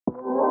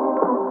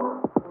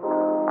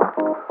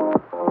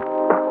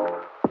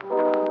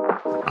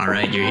All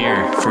right, you're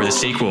here for the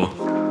sequel.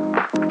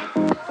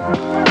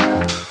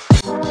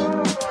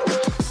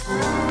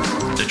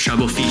 The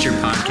Trouble Feature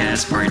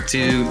Podcast Part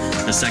 2,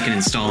 the second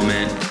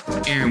installment.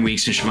 Aaron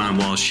Weeks and Siobhan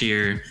Walsh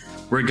here.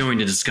 We're going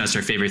to discuss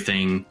our favorite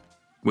thing,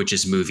 which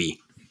is movie.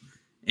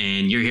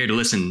 And you're here to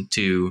listen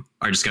to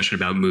our discussion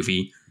about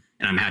movie,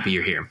 and I'm happy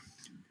you're here.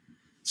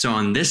 So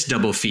on this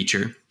double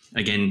feature,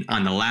 again,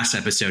 on the last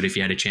episode, if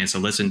you had a chance to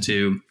listen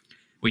to,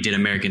 we did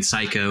American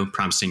Psycho,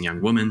 Promising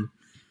Young Woman.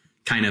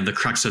 Kind of the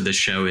crux of this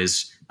show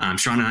is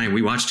Sean and I,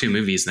 we watch two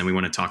movies and then we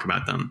want to talk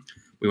about them.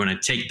 We want to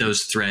take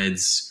those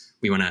threads.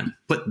 We want to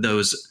put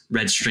those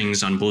red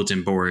strings on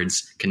bulletin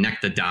boards,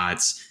 connect the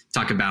dots,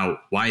 talk about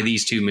why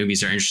these two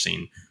movies are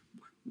interesting.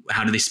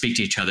 How do they speak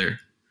to each other?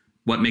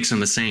 What makes them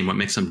the same? What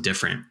makes them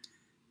different?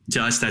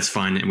 To us, that's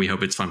fun, and we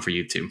hope it's fun for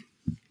you too.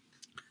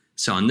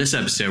 So on this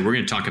episode, we're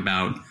going to talk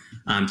about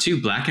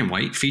two black and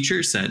white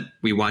features that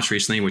we watched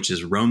recently, which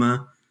is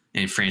Roma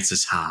and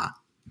Frances Ha.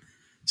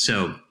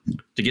 So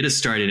to get us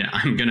started,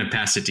 I'm going to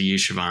pass it to you,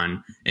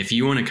 Siobhan. If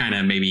you want to kind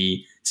of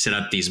maybe set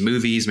up these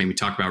movies, maybe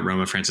talk about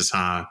Roma, Frances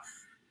Ha,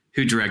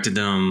 who directed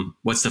them,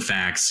 what's the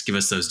facts, give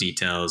us those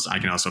details. I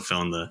can also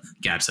fill in the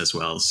gaps as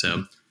well.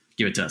 So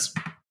give it to us.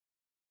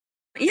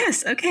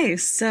 Yes. Okay.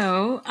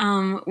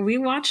 So we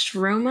watched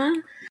Roma,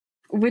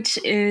 which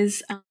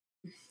is,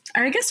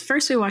 I guess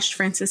first we watched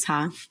Frances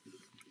Ha.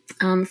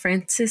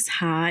 Frances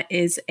Ha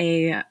is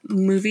a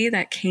movie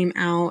that came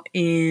out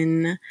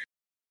in...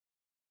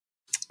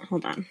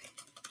 Hold on.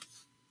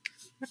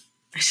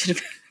 I should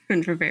have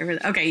been prepared for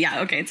that. Okay,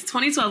 yeah, okay. It's a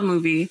 2012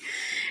 movie.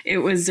 It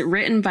was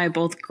written by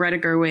both Greta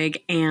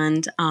Gerwig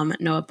and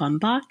Noah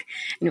Baumbach,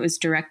 and it was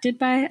directed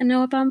by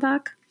Noah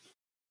Baumbach.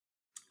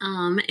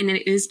 And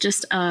it is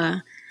just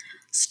a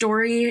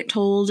story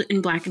told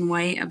in black and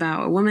white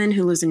about a woman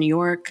who lives in New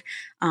York.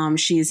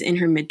 She's in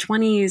her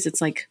mid-20s. It's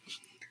like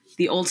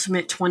the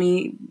ultimate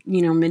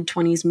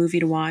mid-20s movie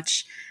to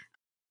watch,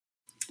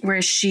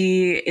 where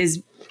she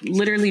is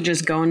literally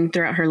just going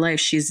throughout her life.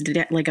 She's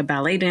like a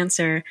ballet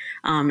dancer,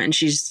 and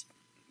she's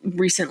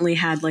recently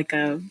had like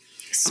a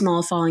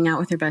small falling out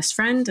with her best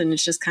friend, and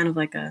it's just kind of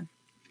like a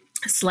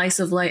slice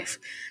of life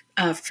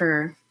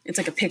it's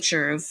like a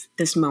picture of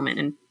this moment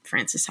in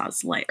Frances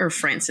Ha's life, or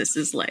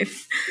Frances's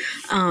life.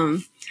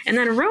 And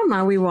then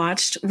Roma we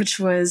watched, which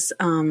was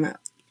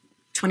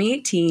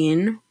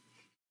 2018,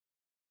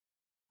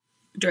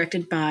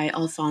 directed by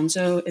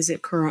Alfonso, is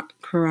it Cuarón?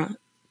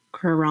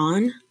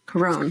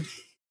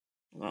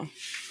 Well,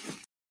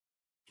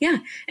 yeah.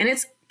 And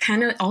it's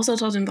kind of also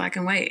told in black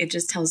and white. It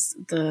just tells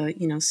the,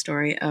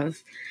 story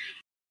of,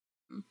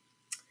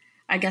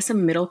 I guess, a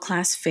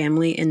middle-class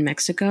family in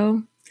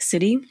Mexico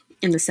City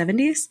in the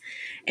 70s.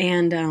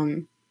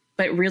 And,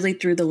 but really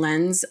through the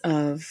lens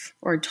of,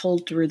 or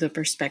told through the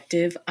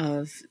perspective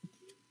of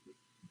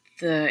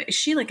is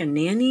she like a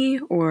nanny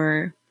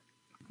or?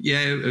 Yeah,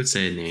 I would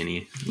say a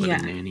nanny,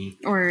 nanny.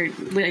 Or,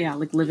 yeah,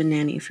 like live-in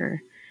nanny for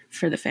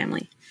the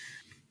family.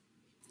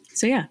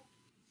 So, yeah.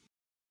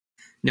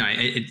 No,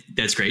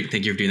 that's great.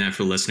 Thank you for doing that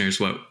for the listeners.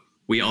 What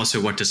we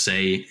also want to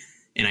say,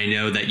 and I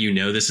know that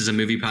this is a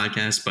movie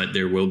podcast, but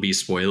there will be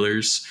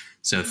spoilers.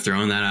 So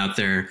throwing that out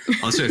there.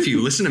 Also, if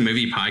you listen to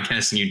movie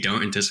podcasts and you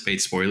don't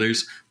anticipate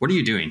spoilers, what are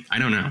you doing? I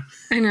don't know.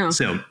 I know.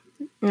 So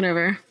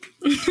whatever.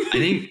 I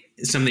think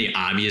some of the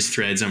obvious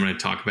threads I'm going to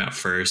talk about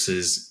first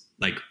is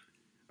like,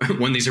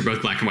 one, these are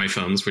both black and white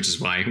films, which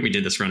is why we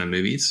did this run of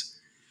movies.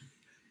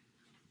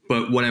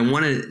 But what I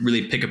want to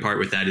really pick apart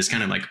with that is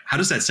kind of like, how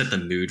does that set the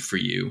mood for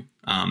you?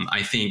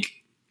 I think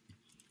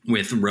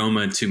with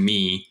Roma, to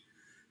me,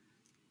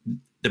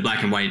 the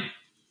black and white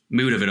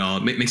mood of it all,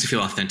 it makes it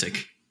feel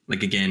authentic.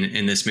 Like, again,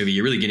 in this movie,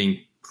 you're really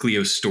getting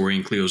Cleo's story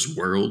and Cleo's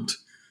world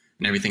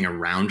and everything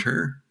around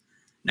her.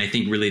 And I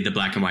think really the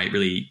black and white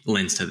really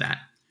lends to that.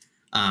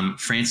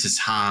 Frances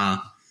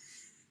Ha,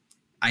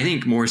 I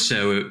think more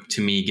so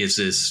to me gives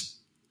this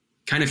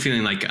kind of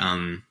feeling like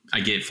I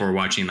get for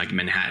watching like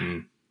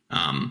Manhattan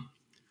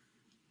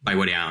by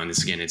Woody Allen.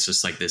 It's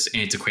just like this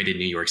antiquated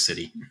New York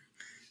City.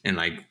 And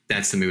like,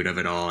 that's the mood of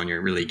it all. And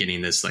you're really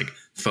getting this like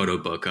photo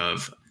book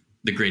of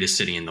the greatest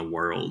city in the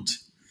world.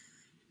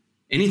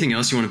 Anything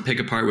else you want to pick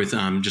apart with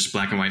just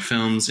black and white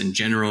films in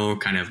general,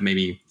 kind of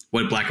maybe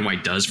what black and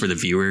white does for the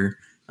viewer?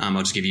 I'll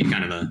just give you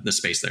kind of the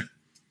space there.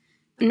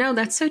 No,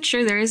 that's so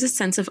true. There is a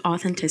sense of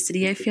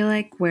authenticity, I feel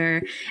like,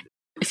 where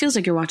it feels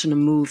like you're watching a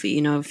movie.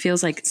 It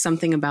feels like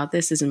something about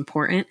this is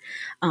important.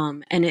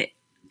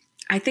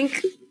 I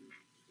think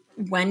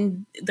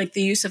when like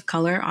the use of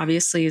color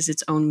obviously is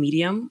its own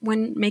medium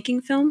when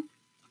making film,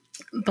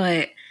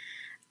 but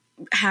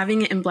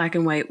having it in black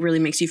and white really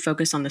makes you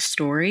focus on the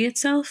story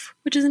itself,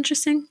 which is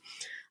interesting.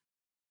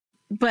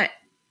 But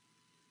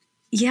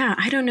yeah,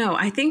 I don't know.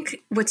 I think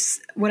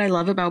what I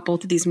love about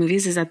both of these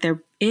movies is that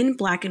they're in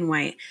black and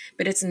white,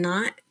 but it's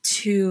not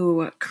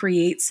to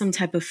create some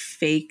type of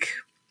fake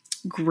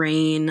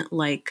grain,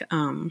 like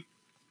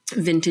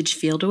vintage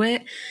feel to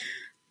it,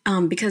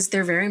 because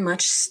they're very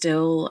much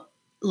still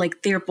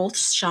like they're both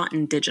shot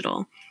in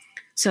digital.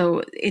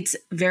 So it's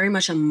very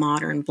much a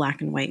modern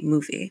black and white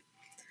movie.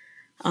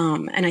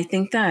 And I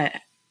think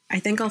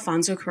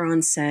Alfonso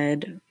Cuarón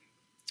said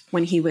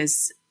when he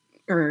was,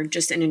 or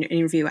just in an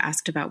interview,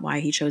 asked about why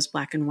he chose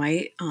black and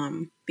white,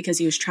 because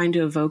he was trying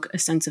to evoke a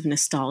sense of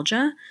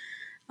nostalgia.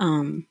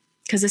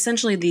 Because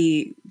essentially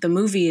the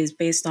movie is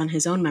based on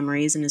his own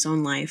memories and his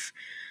own life.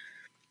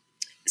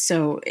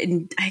 So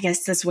I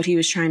guess that's what he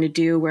was trying to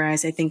do.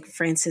 Whereas I think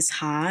Frances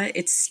Ha,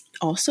 it's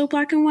also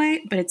black and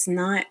white, but it's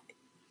not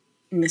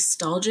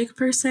nostalgic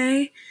per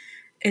se.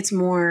 It's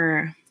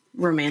more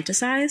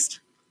romanticized.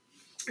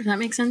 Does that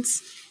make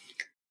sense?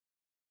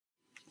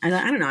 I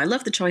don't know. I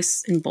love the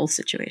choice in both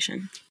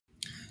situations.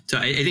 So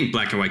I think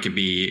black and white could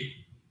be,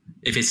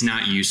 if it's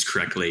not used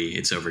correctly,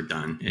 it's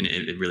overdone and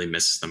it really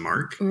misses the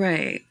mark.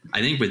 Right. I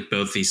think with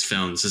both these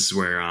films, this is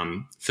where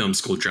Film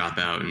School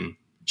Dropout and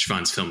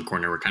Siobhan's Film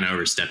Corner were kind of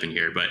overstepping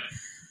here. But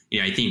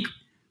yeah, I think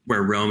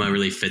where Roma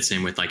really fits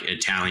in with like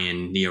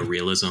Italian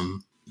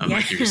neorealism of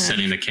like you're just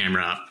setting the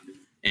camera up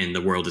and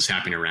the world is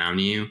happening around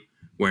you,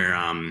 where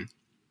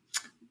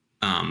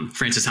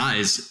Frances Ha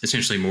is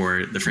essentially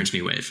more the French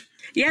New Wave.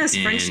 Yes,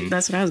 French.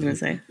 That's what I was going to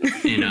say.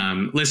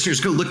 And listeners,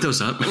 go look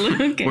those up.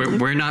 Okay.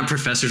 We're not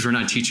professors, we're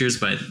not teachers,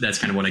 but that's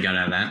kind of what I got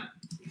out of that.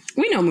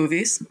 We know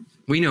movies.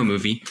 We know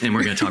movie, and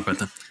we're going to talk about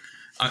them.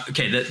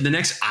 Okay, the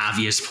next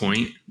obvious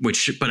point,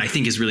 but I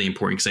think is really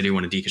important because I do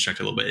want to deconstruct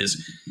a little bit,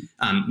 is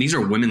these are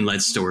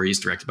women-led stories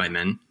directed by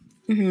men.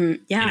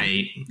 Mm-hmm. Yeah. And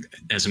I,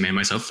 as a man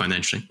myself, find that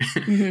interesting.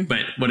 Mm-hmm.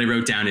 But what I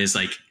wrote down is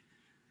like,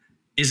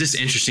 is this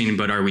interesting,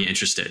 but are we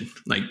interested?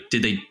 Like,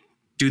 did they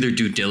do their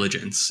due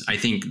diligence? I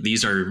think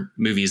these are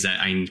movies that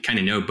I kind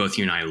of know both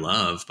you and I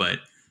love, but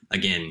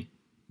again,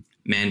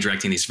 man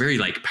directing these very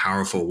like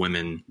powerful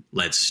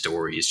women-led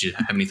stories. Do you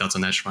have any thoughts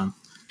on that, Siobhan?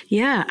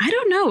 Yeah, I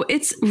don't know.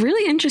 It's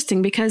really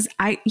interesting because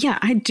I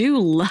do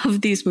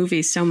love these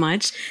movies so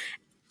much.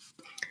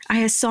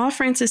 I saw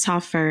Frances Ha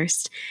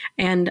first,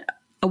 and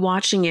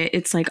watching it,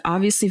 it's like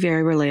obviously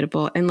very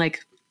relatable, and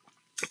like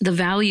the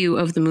value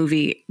of the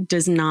movie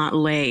does not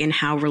lay in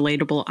how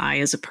relatable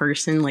I as a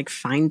person like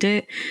find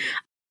it.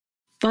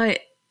 But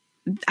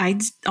I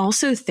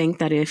also think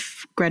that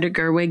if Greta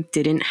Gerwig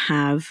didn't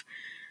have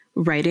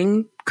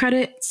writing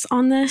credits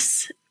on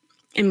this,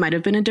 it might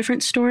have been a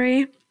different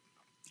story.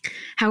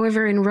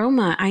 However, in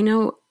Roma, I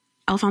know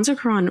Alfonso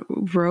Cuarón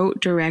wrote,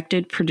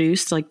 directed,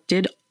 produced, like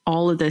did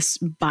all of this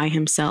by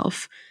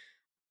himself.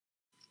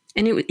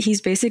 And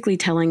he's basically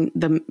telling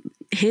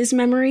his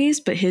memories,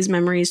 but his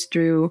memories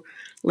through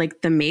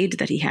like the maid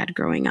that he had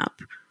growing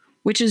up,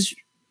 which is,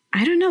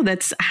 I don't know,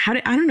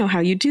 I don't know how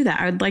you do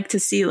that. I would like to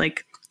see,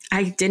 like,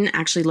 I didn't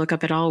actually look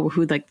up at all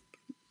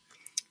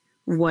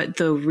what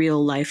the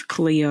real life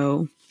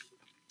Cleo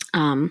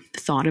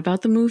thought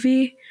about the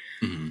movie.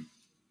 Mm-hmm.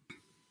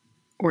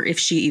 Or if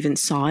she even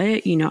saw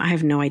it, I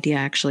have no idea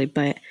actually,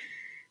 but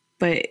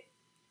it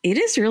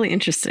is really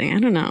interesting. I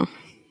don't know.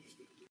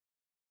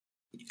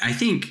 I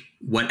think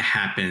what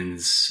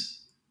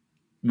happens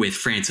with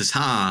Frances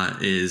Ha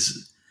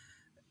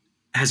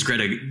has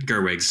Greta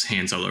Gerwig's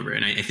hands all over it.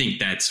 And I think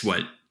that's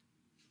what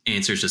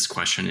answers this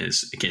question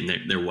is, again,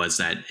 there was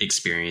that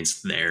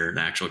experience there, the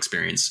actual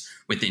experience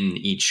within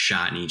each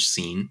shot and each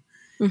scene.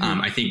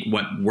 Mm-hmm. I think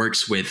what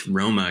works with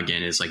Roma,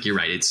 again, is like, you're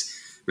right.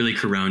 It's really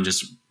Cuarón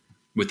just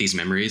with these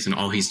memories, and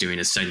all he's doing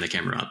is setting the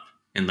camera up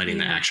and letting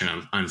the action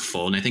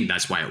unfold. And I think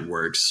that's why it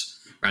works.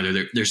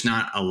 Rather, there's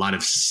not a lot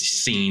of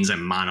scenes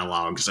and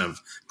monologues of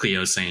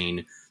Cleo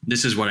saying,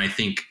 this is what I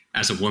think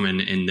as a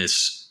woman in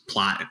this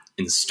plot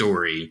and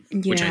story,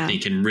 which I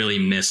think can really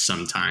miss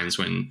sometimes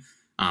when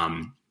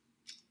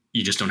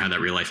you just don't have that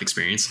real life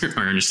experience or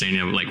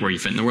understanding of like where you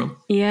fit in the world.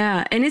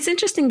 Yeah. And it's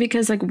interesting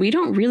because like we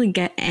don't really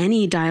get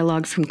any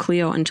dialogue from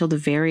Cleo until the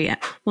very end.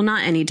 Well,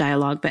 not any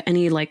dialogue, but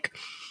any like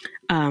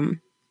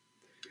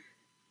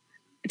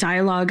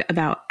dialogue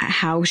about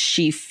how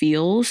she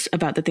feels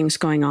about the things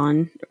going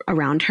on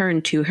around her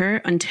and to her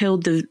until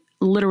the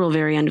literal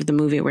very end of the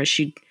movie, where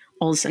she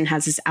all of a sudden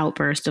has this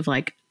outburst of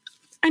like,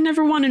 I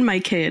never wanted my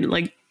kid.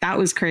 Like, that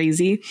was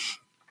crazy.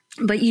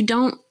 But you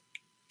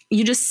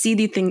just see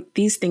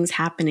these things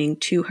happening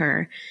to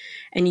her,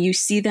 and you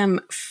see them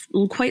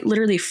quite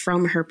literally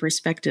from her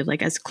perspective,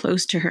 like as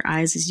close to her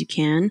eyes as you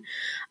can.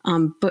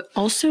 But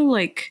also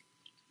like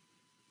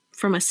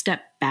from a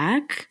step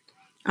back.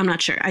 I'm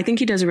not sure. I think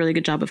he does a really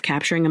good job of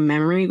capturing a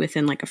memory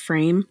within like a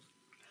frame.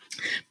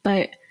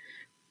 But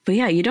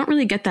yeah, you don't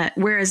really get that.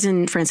 Whereas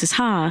in Frances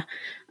Ha,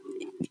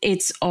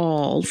 it's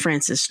all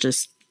Frances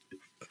just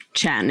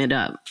chatting it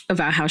up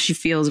about how she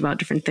feels about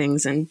different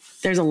things. And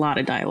there's a lot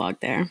of dialogue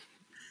there.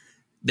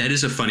 That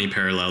is a funny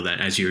parallel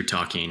that, as you were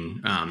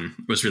talking,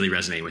 was really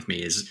resonating with me.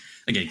 Is,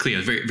 again, Cleo,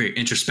 a very, very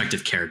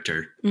introspective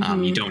character.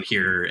 Mm-hmm. You don't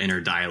hear her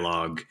inner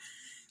dialogue.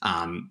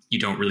 You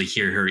don't really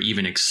hear her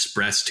even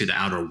express to the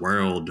outer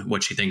world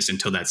what she thinks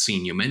until that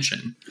scene you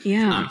mentioned.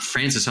 Yeah.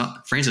 Frances'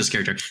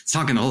 character is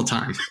talking the whole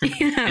time.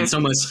 Yeah.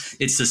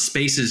 It's the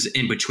spaces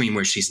in between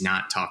where she's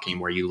not talking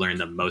where you learn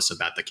the most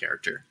about the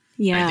character.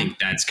 Yeah. I think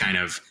that's kind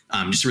of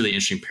just a really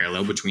interesting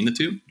parallel between the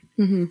two.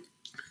 Mm-hmm.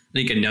 I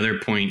think another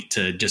point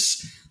to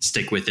just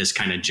stick with this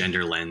kind of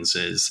gender lens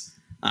is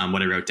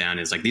what I wrote down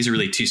is like, these are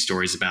really two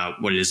stories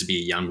about what it is to be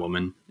a young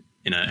woman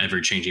in an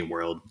ever-changing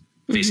world,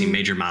 facing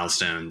major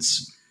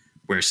milestones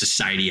where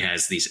society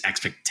has these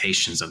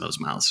expectations of those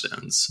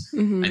milestones.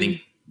 I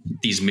think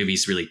these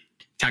movies really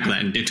tackle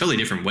that in totally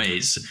different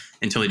ways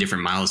and totally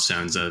different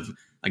milestones of,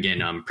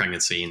 again,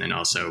 pregnancy, and then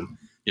also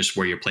just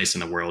where your place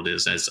in the world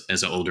is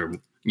as an older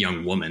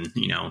young woman,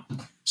 you know?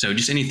 So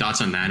just any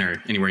thoughts on that,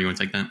 or anywhere you want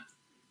to take that?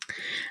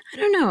 I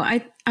don't know.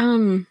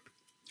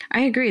 I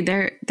agree.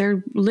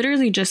 They're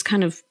literally just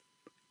kind of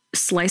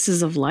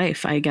slices of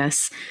life, I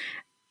guess.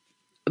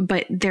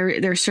 But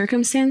their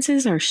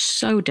circumstances are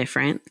so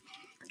different.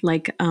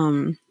 Like,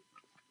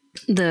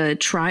 the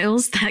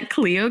trials that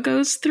Cleo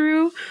goes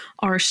through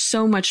are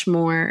so much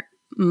more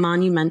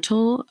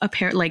monumental.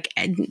 Like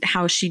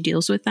how she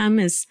deals with them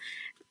is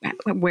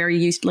where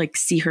you like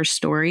see her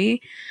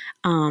story.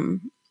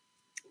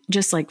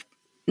 Just like,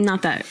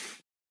 not that,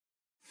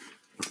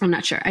 I'm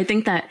not sure. I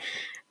think that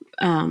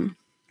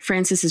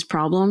Frances's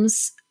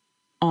problems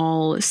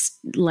all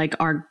like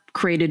are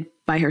created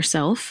by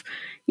herself,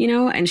 you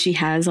know, and she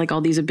has like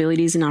all these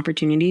abilities and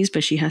opportunities,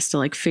 but she has to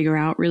like figure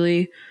out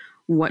really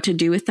what to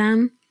do with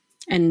them.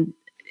 And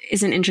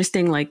is an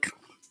interesting like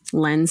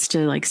lens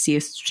to like see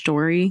a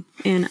story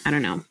in. I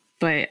don't know,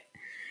 but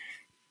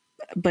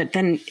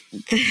then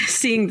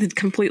seeing the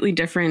completely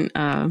different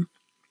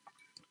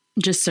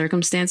just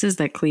circumstances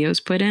that Cleo's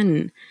put in,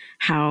 and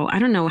how, I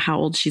don't know how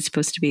old she's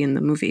supposed to be in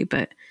the movie,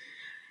 but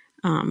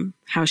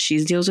how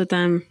she deals with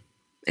them,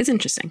 it's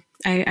interesting.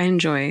 I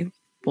enjoy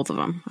both of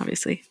them,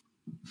 obviously.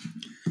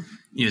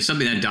 You know,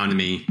 something that dawned on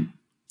me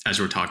as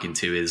we're talking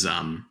to is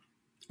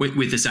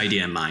with this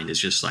idea in mind, is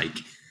just like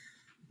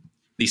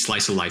these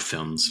slice of life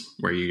films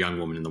where you're a young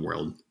woman in the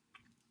world.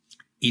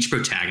 Each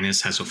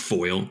protagonist has a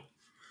foil,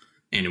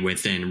 and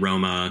within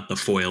Roma, the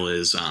foil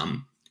is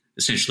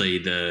essentially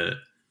the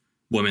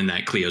woman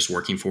that Cleo's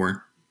working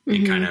for,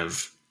 and kind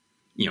of,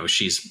 you know,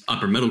 she's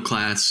upper middle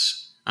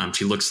class.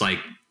 She looks like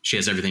she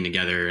has everything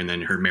together, and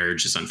then her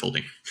marriage is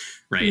unfolding,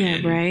 right? Yeah,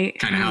 and right.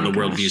 Kind of how the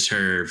world views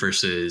her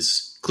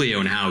versus Cleo,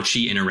 and how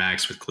she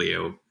interacts with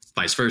Cleo,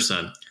 vice versa.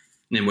 And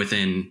then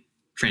within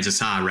Frances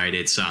Ha, right,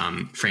 it's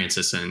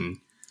Frances and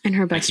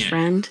her best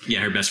friend. Yeah,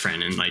 her best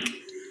friend, and like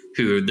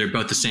who they're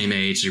both the same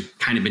age. They've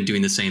kind of been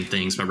doing the same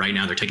things, but right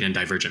now they're taking a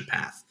divergent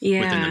path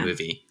within the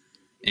movie.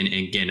 And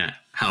again,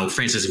 how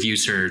Frances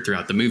views her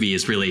throughout the movie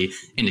is really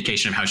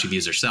indication of how she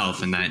views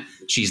herself, and that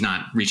she's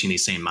not reaching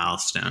these same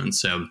milestones.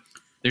 So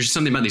there's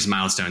something about these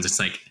milestones. It's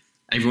like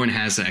everyone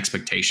has an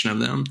expectation of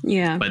them,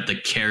 but the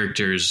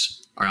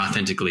characters are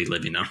authentically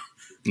living them.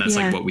 And that's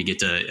like what we get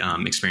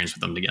to experience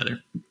with them together.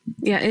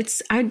 Yeah,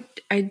 it's,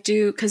 I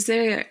do, because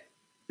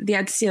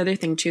that's the other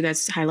thing too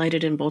that's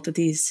highlighted in both of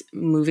these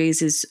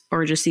movies is,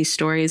 or just these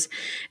stories,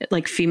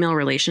 like female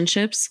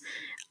relationships.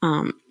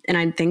 And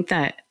I think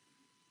that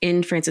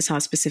in Frances Ha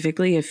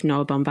specifically, if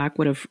Noah Baumbach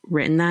would have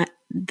written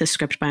the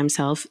script by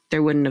himself,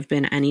 there wouldn't have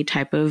been any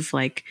type of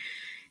like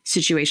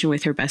situation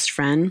with her best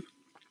friend.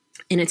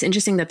 And it's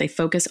interesting that they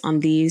focus on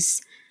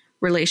these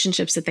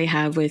relationships that they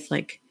have with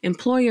like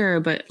employer,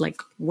 but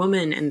like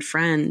woman and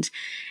friend.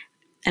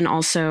 And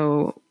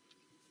also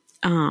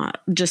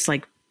just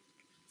like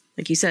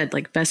you said,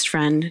 like best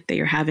friend, that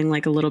you're having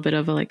like a little bit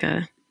of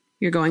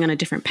you're going on a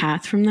different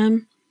path from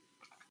them.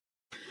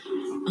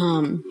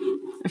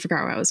 I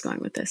forgot where I was going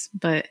with this,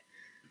 but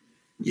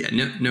yeah,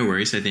 no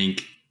worries. I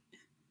think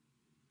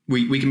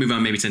we can move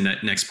on maybe to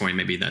that next point.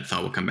 Maybe that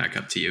thought will come back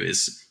up to you.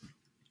 Is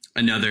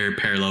another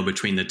parallel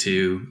between the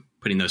two,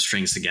 putting those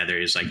strings together,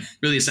 is like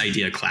really this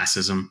idea of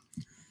classism,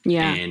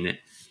 and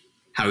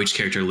how each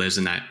character lives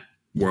in that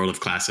world of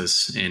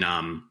classes. And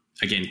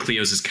again,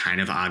 Cleo's is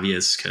kind of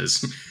obvious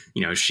because,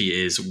 you know, she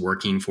is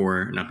working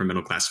for an upper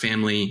middle class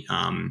family,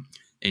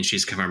 and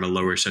she's come from a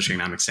lower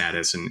socioeconomic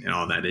status, and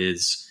all that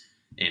is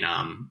in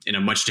a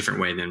much different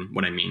way than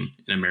what I mean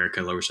in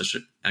America, lower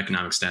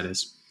socioeconomic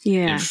status.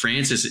 Yeah. And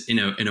Frances, in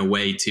a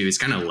way too, it's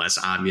kind of less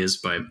obvious,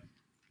 but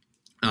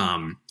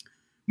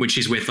when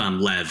she's with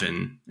Lev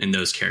and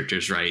those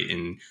characters, right,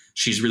 and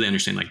she's really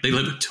understanding, like, they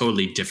live a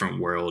totally different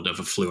world of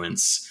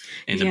affluence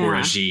and the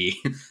bourgeoisie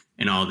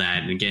and all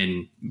that. And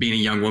again, being a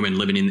young woman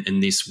living in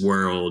this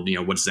world, you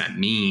know, what does that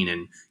mean?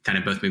 And kind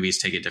of both movies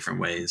take it different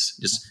ways.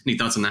 Just any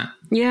thoughts on that?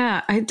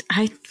 Yeah,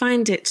 I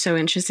find it so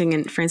interesting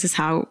in Frances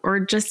Ha, or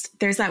just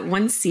there's that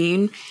one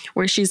scene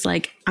where she's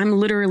like, I'm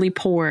literally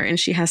poor. And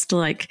she has to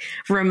like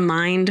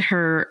remind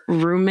her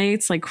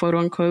roommates, like quote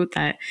unquote,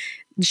 that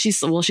she's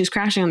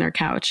crashing on their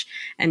couch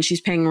and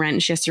she's paying rent.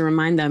 And she has to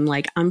remind them,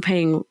 like,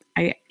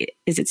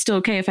 is it still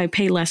okay if I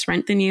pay less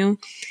rent than you?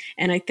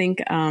 And I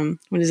think,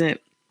 what is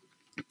it?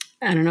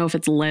 I don't know if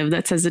it's Liv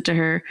that says it to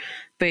her,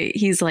 but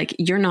he's like,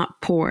 you're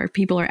not poor.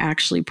 People are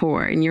actually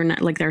poor. And you're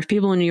not, like, there are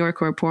people in New York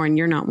who are poor and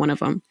you're not one of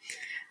them.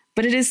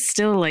 But it is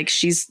still like,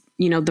 she's,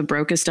 you know, the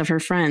brokest of her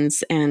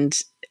friends and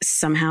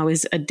somehow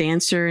is a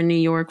dancer in New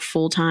York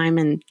full time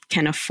and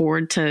can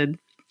afford to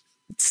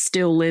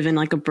still live in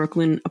like a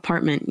Brooklyn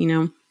apartment, you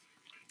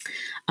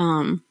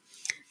know?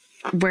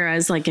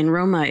 Whereas like in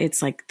Roma,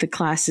 it's like the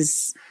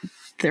classism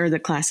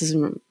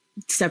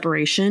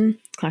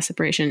class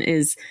separation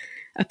is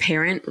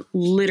apparent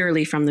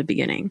literally from the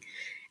beginning.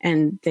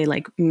 And they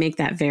like make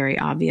that very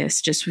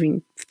obvious just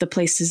from the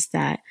places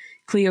that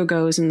Cleo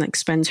goes and like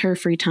spends her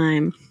free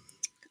time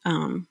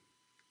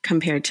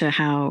compared to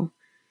how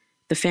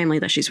the family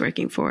that she's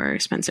working for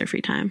spends their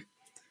free time.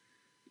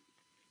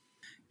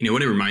 You know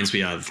what it reminds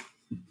me of,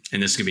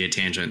 and this could be a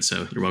tangent,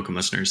 so you're welcome,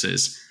 listeners,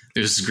 is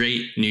there's this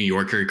great New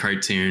Yorker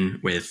cartoon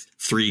with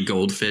 3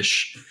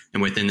 goldfish.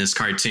 And within this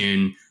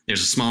cartoon,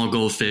 there's a small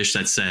goldfish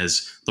that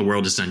says, "The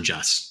world is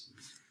unjust."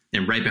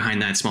 And right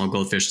behind that small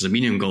goldfish is a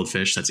medium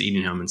goldfish that's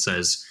eating him and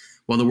says,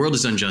 "Well, the world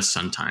is unjust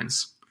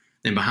sometimes."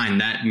 And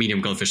behind that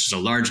medium goldfish is a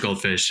large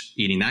goldfish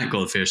eating that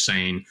goldfish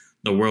saying,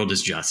 "The world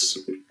is just."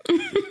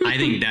 I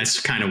think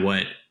that's kind of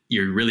what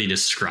you're really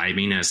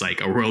describing as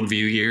like a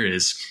worldview here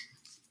is,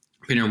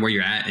 depending on where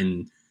you're at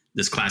in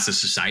this class of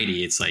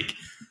society, it's like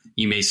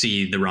you may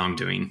see the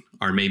wrongdoing,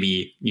 or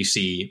maybe you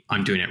see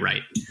I'm doing it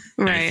right.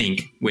 And I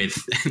think with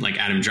like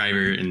Adam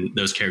Driver and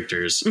those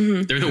characters,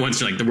 they're the ones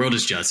who are like, the world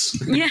is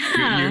just.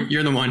 Yeah.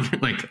 You're the one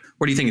like,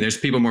 what do you think? There's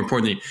people more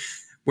important than you.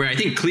 Where I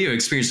think Cleo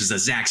experiences the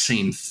exact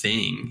same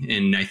thing.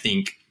 And I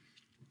think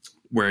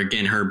where,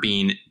 again, her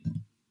being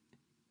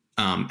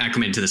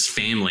acclimated to this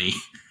family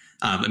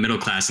of a middle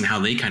class and how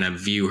they kind of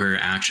view her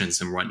actions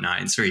and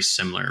whatnot, it's very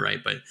similar,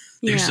 right? But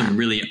there's some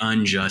really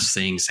unjust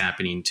things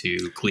happening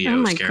to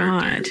Cleo's character. Oh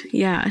my God.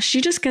 Yeah. She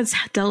just gets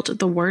dealt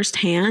the worst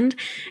hand,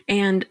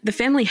 and the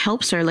family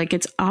helps her. Like,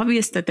 it's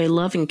obvious that they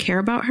love and care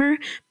about her,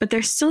 but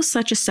there's still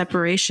such a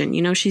separation.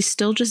 You know, she's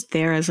still just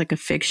there as like a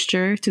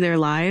fixture to their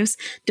lives,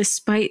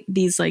 despite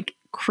these like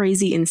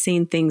crazy,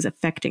 insane things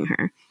affecting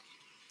her.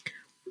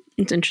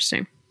 It's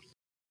interesting.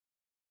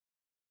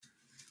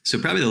 So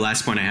probably the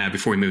last point I have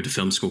before we move to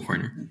Film School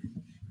Corner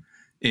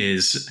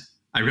is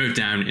I wrote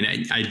down,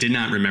 and I did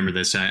not remember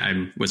this.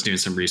 I was doing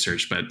some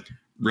research, but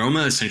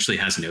Roma essentially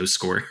has no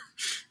score.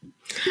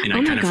 And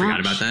I kind of forgot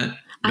about that.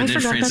 But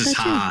then Frances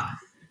Ha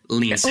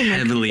leans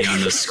heavily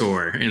on the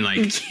score. And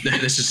like,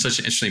 that's just such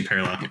an interesting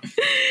parallel.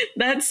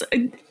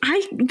 When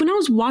I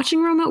was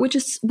watching Roma, which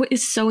is what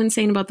is so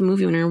insane about the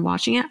movie when I was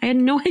watching it, I had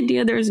no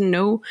idea there was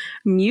no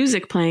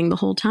music playing the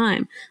whole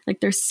time. Like,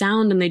 there's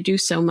sound, and they do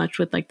so much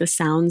with like the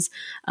sounds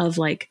of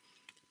like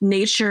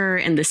nature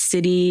and the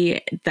city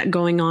that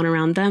going on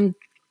around them.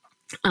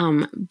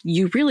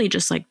 You really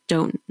just like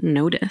don't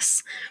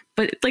notice.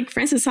 But like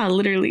Frances Ha,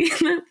 literally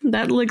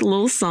that like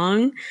little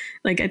song,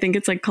 like I think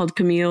it's like called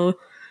Camille,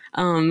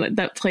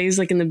 that plays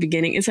like in the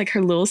beginning. It's like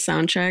her little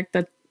soundtrack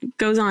that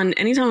goes on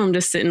anytime I'm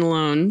just sitting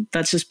alone.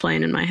 That's just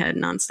playing in my head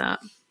nonstop.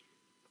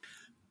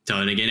 So,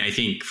 and again, I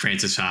think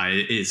Frances Ha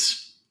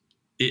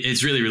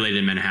it's really related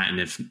to Manhattan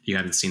if you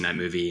haven't seen that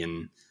movie,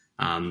 and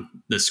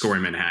the score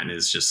in Manhattan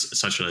is just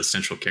such an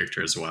essential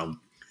character as well.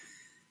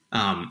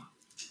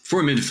 Before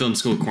we move to Film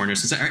School Corner,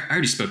 since I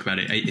already spoke about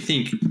it, I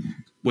think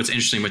what's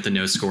interesting with the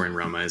no score in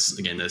Roma is,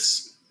 again,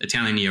 this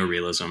Italian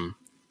neorealism.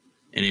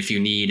 And if you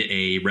need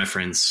a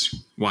reference,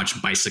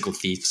 watch Bicycle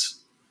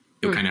Thieves.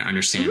 You'll kind of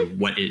understand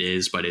what it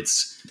is, but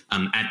it's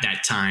at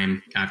that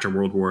time after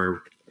World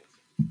War,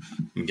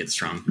 let me get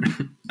strong,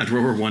 after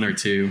World War I or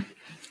II,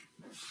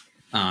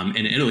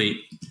 in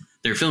Italy,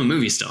 they're filming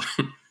movies still.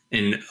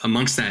 And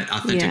amongst that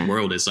authentic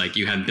world is like,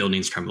 you have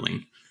buildings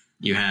crumbling.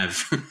 You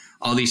have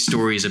all these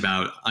stories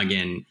about,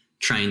 again,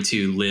 trying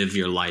to live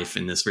your life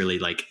in this really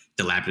like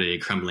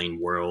dilapidated,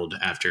 crumbling world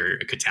after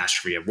a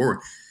catastrophe of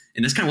war.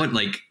 And that's kind of what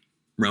like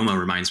Roma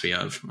reminds me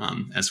of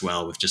as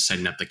well, with just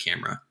setting up the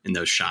camera in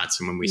those shots.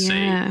 And when we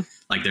say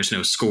like there's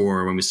no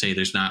score, when we say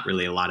there's not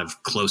really a lot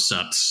of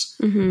close-ups,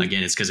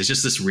 again, it's because it's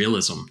just this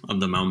realism of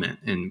the moment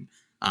and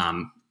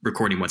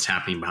recording what's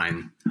happening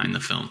behind the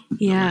film.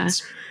 Yeah,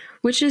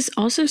 which is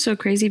also so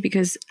crazy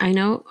because I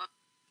know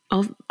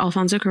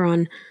Alfonso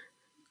Cuarón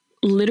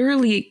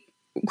literally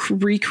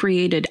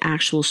recreated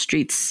actual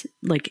streets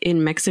like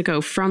in Mexico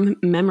from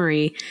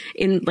memory,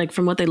 in like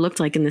from what they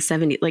looked like in the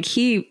 70s. Like,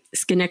 he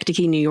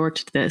Schenectady, New York,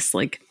 this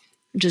like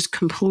just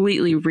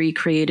completely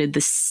recreated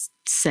this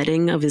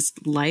setting of his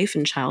life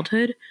and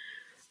childhood,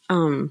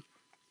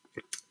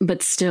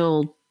 but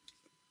still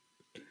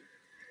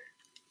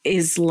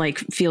is like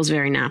feels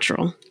very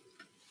natural.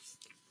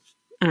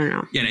 I don't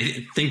know. Yeah, and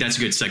I think that's a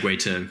good segue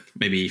to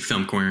maybe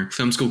Film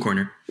School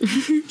Corner.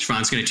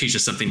 Siobhan's going to teach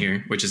us something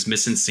here, which is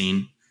mise en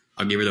scene.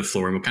 I'll give her the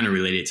floor, and we'll kind of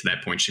relate it to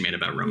that point she made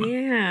about Roma.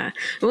 Yeah.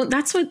 Well,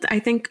 that's what I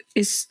think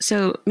is,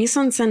 so mise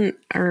en scene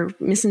or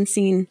mise en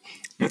scene,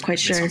 not quite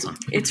sure.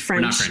 It's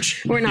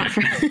French. We're not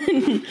French.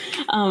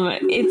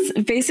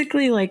 It's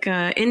basically like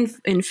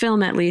in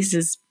film, at least,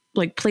 is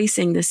like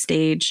placing the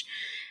stage.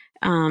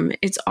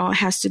 It's all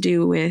has to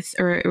do with,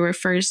 or it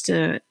refers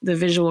to the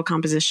visual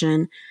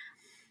composition,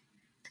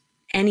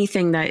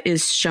 anything that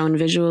is shown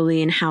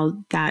visually and how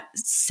that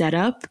set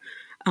up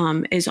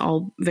is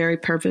all very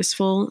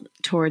purposeful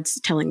towards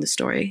telling the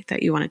story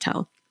that you want to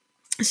tell.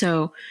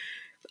 So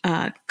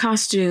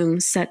costume,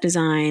 set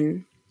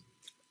design,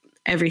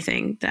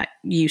 everything that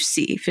you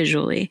see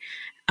visually,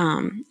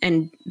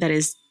 and that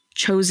is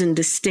chosen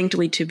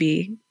distinctly to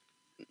be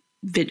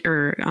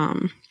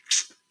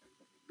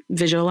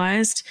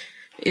visualized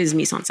is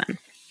mise en scène.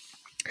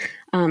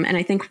 And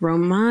I think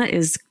Roma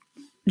is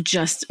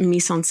just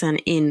mise en scène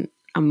in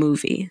a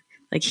movie.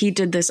 Like, he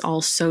did this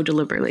all so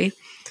deliberately,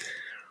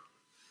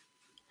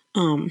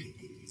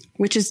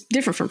 which is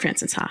different from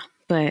Frances Ha,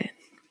 but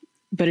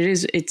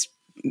it's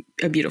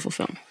a beautiful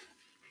film.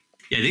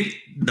 Yeah, I think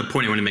the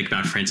point I want to make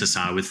about Frances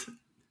Ha with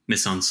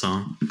mise en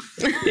scène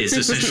is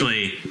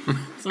essentially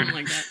something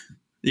like that.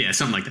 Yeah,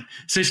 something like that.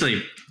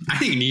 Essentially, I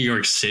think New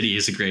York City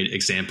is a great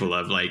example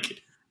of,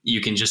 like,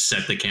 you can just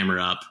set the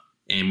camera up,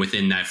 and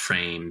within that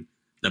frame,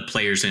 the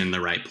player's in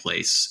the right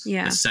place.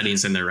 Yeah. The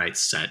setting's in the right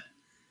set.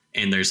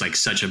 And there's, like,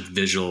 such a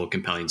visual,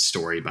 compelling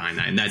story behind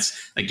that. And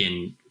that's,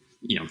 again,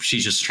 you know,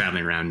 she's just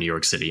traveling around New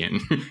York City and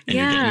you're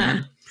getting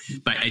there.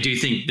 But I do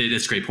think that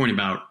that's a great point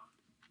about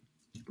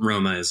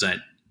Roma, is that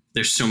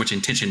there's so much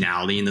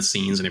intentionality in the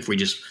scenes. And if we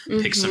just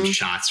pick some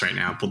shots right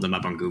now, pull them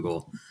up on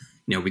Google,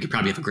 you know, we could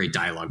probably have a great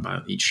dialogue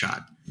about each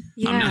shot.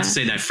 Not to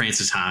say that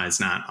Frances Ha is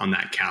not on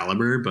that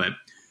caliber, but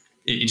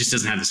it just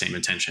doesn't have the same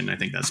intention. I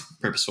think that's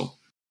purposeful.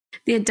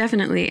 Yeah,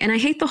 definitely. And I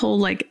hate the whole,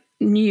 like,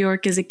 New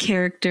York is a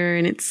character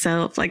in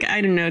itself. Like, I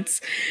don't know,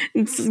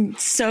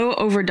 it's so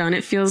overdone,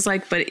 it feels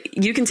like, but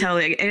you can tell,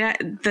 like,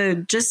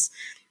 the just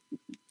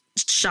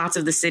shots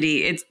of the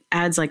city, it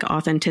adds, like,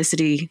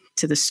 authenticity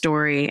to the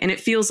story, and it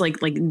feels like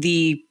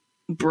the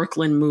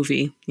Brooklyn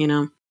movie, you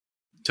know.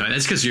 So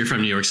that's because you're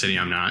from New York City.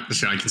 I'm not,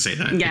 so I can say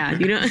that. Yeah,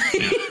 you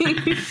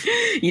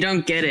don't. You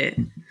don't get it.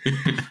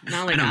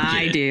 Not like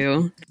I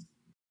do.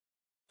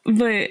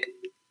 But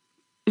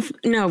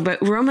no,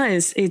 but Roma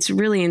it's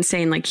really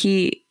insane. Like,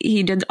 he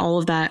did all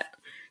of that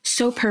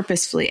so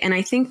purposefully, and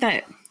I think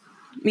that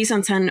mise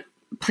en scène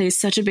plays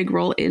such a big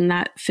role in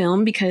that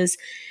film, because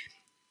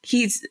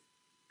he's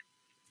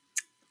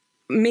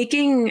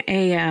making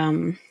a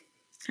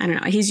I don't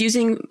know. He's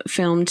using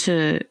film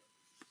to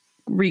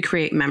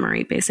recreate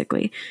memory,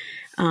 basically.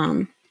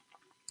 And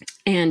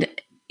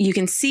you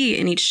can see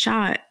in each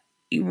shot,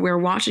 we're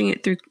watching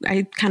it through,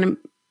 I kind of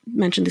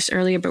mentioned this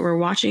earlier, but we're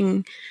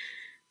watching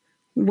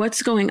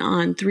what's going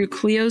on through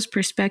Cleo's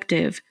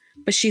perspective,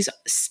 but she's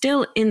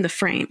still in the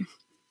frame.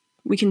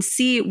 We can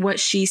see what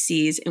she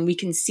sees, and we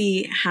can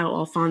see how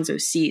Alfonso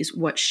sees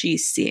what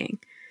she's seeing.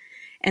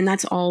 And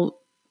that's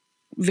all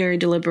very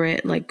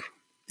deliberate. Like,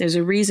 there's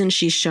a reason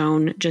she's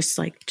shown just,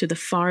 like, to the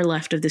far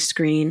left of the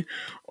screen.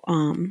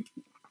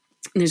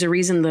 There's a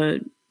reason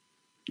the,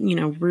 you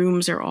know,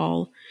 rooms are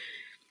all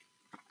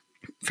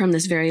from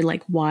this very,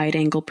 like, wide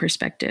angle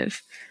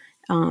perspective.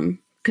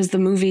 Because the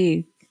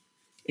movie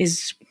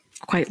is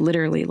quite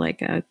literally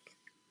like a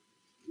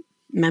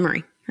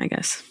memory, I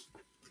guess.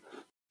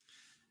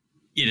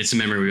 Yeah, it's a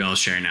memory we all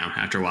share now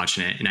after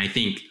watching it. And I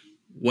think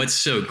what's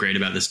so great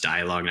about this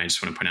dialogue, and I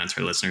just want to point out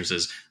to our listeners,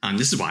 is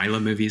this is why I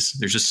love movies.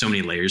 There's just so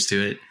many layers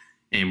to it.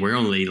 And we're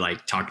only,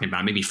 like, talking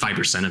about maybe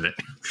 5% of it.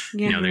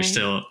 Yeah, you know, there's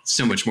still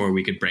so much more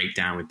we could break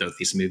down with both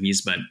these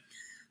movies. But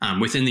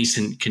within these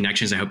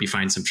connections, I hope you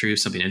find some truth,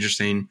 something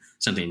interesting,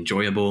 something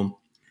enjoyable.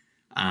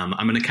 I'm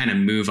going to kind of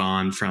move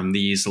on from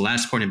these. The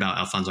last point about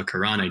Alfonso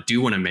Cuarón I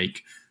do want to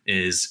make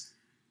is,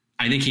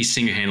 I think he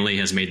single-handedly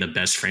has made the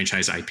best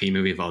franchise IP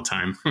movie of all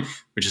time,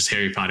 which is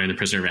Harry Potter and the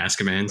Prisoner of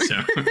Azkaban. So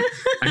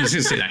I'm just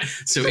going to say that.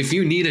 So if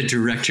you need a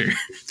director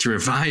to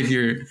revive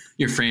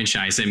your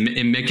franchise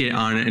and make it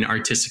on an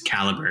artistic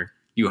caliber,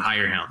 you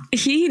hire him.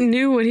 He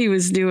knew what he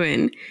was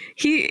doing.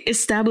 He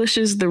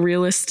establishes the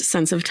realist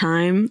sense of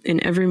time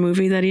in every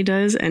movie that he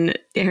does, and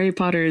Harry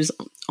Potter is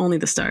only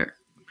the start.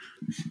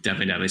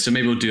 Definitely. So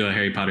maybe we'll do a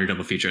Harry Potter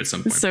double feature at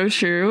some point. So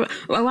true.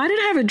 Well, why did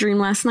I have a dream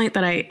last night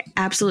that I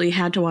absolutely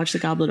had to watch The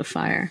Goblet of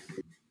Fire?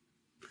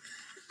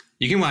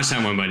 You can watch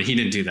that one, but he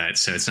didn't do that,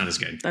 so it's not as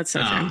good. That's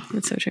so true.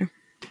 That's so true.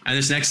 And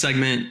this next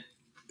segment,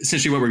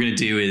 essentially what we're going to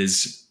do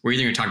is we're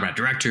either going to talk about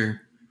director,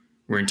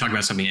 we're going to talk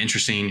about something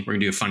interesting, we're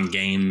going to do a fun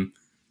game.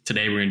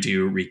 Today we're going to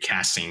do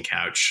Recasting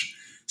Couch.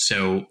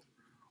 So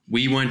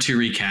we want to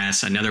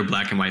recast another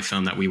black and white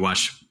film that we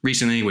watched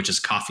recently, which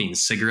is Coffee and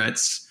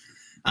Cigarettes.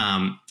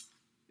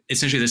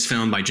 Essentially this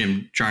film by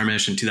Jim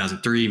Jarmusch in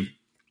 2003.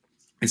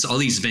 It's all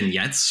these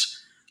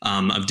vignettes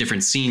of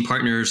different scene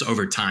partners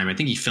over time. I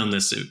think he filmed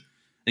this, I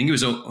think it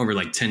was over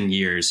like 10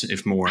 years,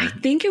 if more. I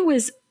think it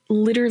was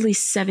literally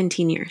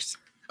 17 years.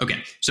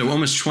 Okay. So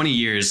almost 20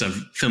 years of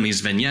filming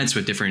these vignettes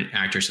with different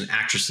actors and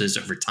actresses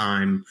over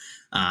time,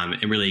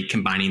 and really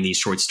combining these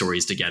short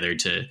stories together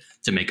to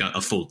make a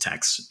full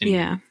text. And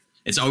yeah.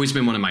 It's always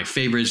been one of my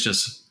favorites.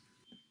 Just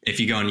if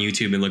you go on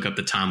YouTube and look up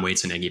the Tom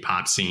Waits and Iggy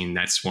Pop scene,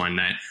 that's one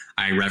that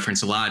I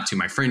reference a lot to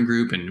my friend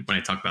group and when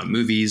I talk about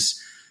movies.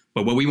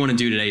 But what we want to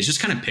do today is just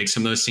kind of pick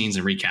some of those scenes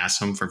and recast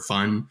them for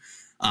fun.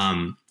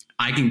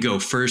 I can go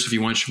first if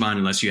you want, Siobhan,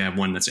 unless you have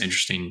one that's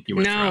interesting. You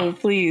want to throw out.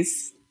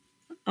 Please.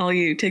 All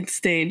you, take the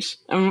stage.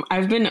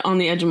 I've been on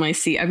the edge of my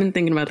seat. I've been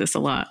thinking about this a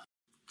lot.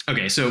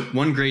 Okay, so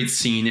one great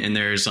scene, and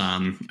there's,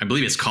 I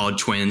believe it's called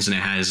Twins, and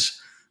it has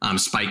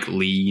Spike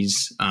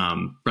Lee's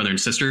brother and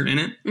sister in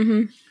it.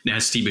 Mm-hmm. It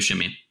has Steve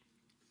Buscemi.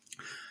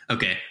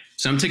 Okay,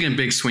 so I'm taking a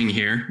big swing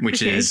here,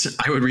 which is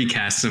I would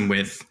recast them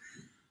with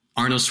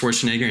Arnold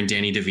Schwarzenegger and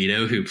Danny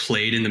DeVito, who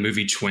played in the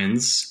movie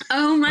Twins.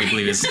 Oh my! I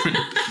believe it's from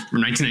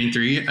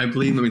 1993. I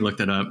believe. Let me look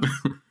that up.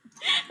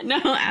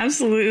 No,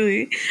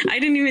 absolutely. I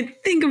didn't even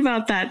think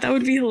about that. That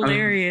would be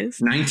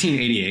hilarious.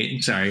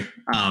 1988. Sorry.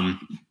 I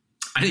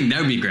think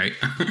that would be great.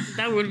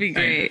 That would be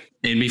great.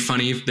 It'd be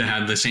funny to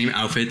have the same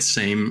outfits,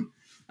 same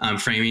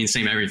framing,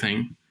 same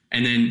everything.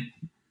 And then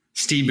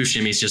Steve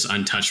Buscemi's just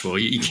untouchable.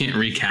 You can't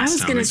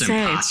recast him. It's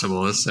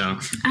impossible. So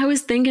I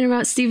was thinking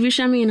about Steve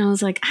Buscemi and I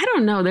was like, I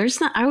don't know.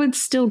 I would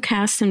still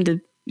cast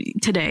him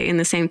today in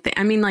the same thing.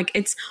 I mean, like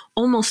it's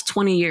almost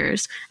 20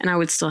 years and I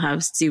would still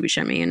have Steve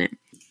Buscemi in it.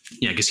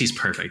 Yeah, because he's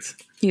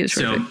perfect. He is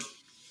perfect. So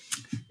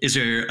is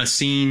there a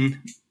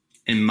scene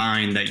in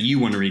mind that you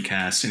want to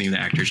recast any of the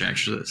actors or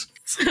actresses?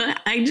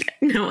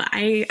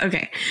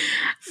 Okay.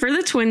 For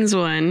the Twins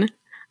one,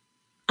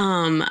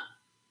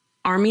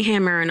 Armie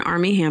Hammer and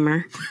Armie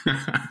Hammer,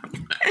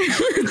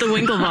 the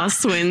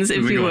Winklevoss twins,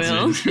 if you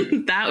will.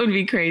 That would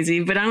be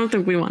crazy, but I don't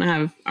think we want to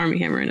have Armie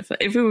Hammer in a film.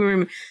 If we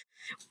were,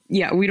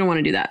 we don't want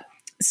to do that.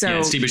 So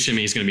yeah, Steve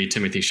Buscemi is going to be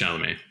Timothée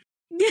Chalamet.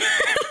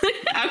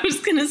 I was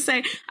going to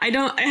say, I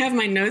have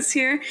my notes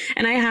here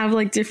and I have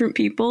like different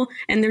people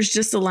and there's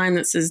just a line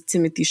that says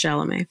Timothée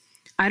Chalamet.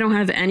 I don't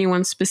have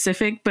anyone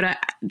specific, but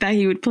that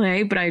he would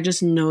play, but I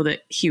just know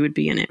that he would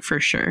be in it for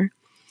sure.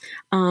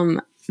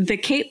 The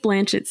Cate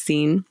Blanchett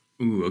scene.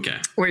 Ooh, okay.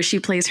 Where she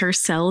plays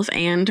herself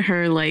and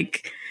her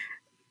like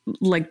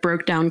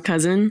broke down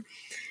cousin.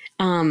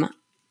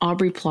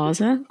 Aubrey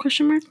Plaza, ?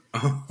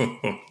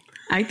 Oh.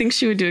 I think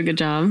she would do a good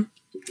job.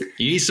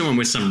 You need someone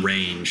with some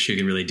range who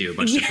can really do a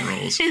bunch of different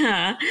roles.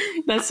 Yeah,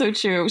 that's so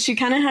true. She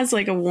kind of has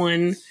like a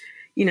one,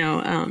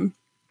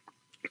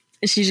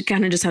 she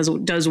kind of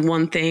just does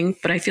one thing,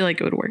 but I feel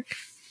like it would work.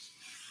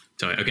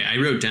 Totally. Okay, I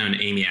wrote down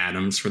Amy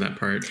Adams for that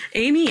part.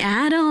 Amy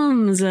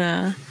Adams,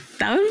 that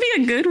would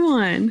be a good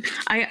one.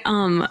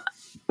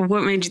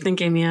 What made you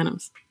think Amy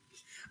Adams?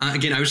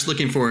 Again, I was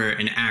looking for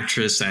an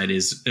actress that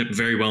is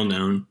very well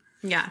known.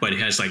 Yeah, but it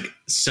has like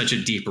such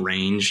a deep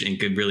range and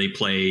could really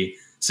play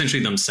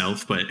essentially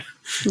themselves, but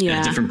in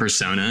a different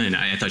persona. And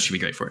I thought she'd be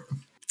great for it.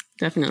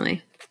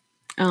 Definitely.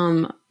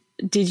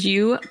 Did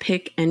you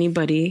pick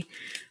anybody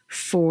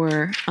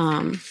for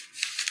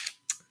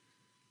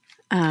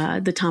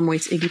the Tom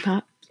Waits Iggy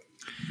Pop?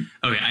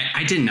 Okay,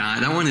 I did not.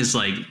 That one is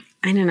like,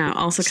 I don't know,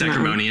 also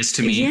sacrimonious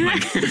to me. Yeah.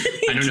 Like,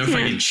 I don't know if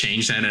I can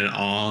change that at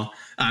all.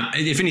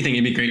 If anything,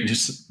 it'd be great.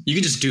 You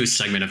could just do a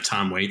segment of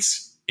Tom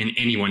Waits and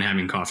anyone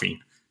having coffee.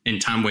 And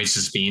Tom Waits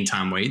just being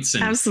Tom Waits.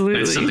 And absolutely.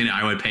 That's something that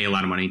I would pay a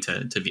lot of money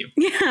to view.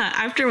 Yeah.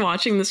 After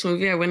watching this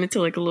movie, I went into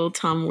like a little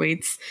Tom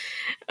Waits,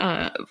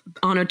 on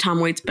a Tom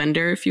Waits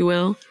bender, if you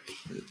will.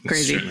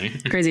 Crazy. Certainly.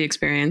 Crazy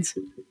experience.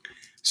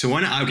 So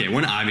one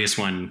obvious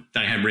one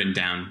that I had written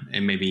down,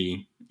 and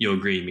maybe you'll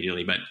agree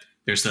immediately, but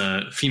there's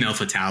the female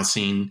fatale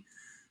scene.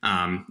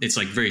 It's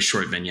like very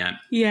short vignette.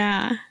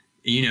 Yeah.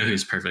 You know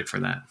who's perfect for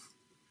that.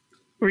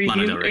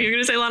 Lana Del Rey. You're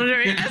going to say Lana Del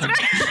Rey? That's right.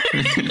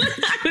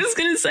 I was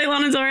going to say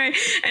Lana Del Rey.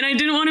 And I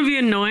didn't want to be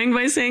annoying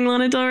by saying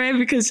Lana Del Rey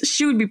because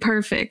she would be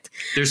perfect.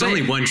 There's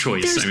only one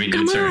choice.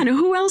 Come on.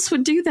 Who else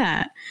would do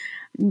that?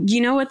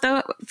 You know what,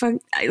 though?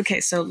 Okay,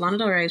 so Lana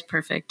Del Rey is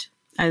perfect.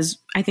 As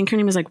I think her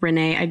name is like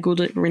Renee. I Googled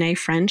it, Renee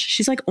French.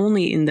 She's like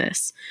only in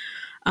this.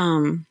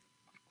 I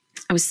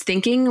was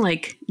thinking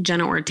like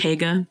Jenna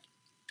Ortega.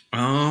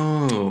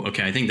 Oh,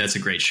 okay. I think that's a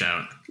great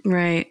shout.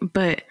 Right.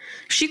 But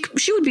she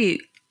would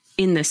be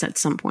in this at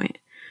some point.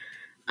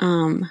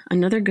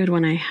 Another good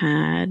one I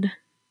had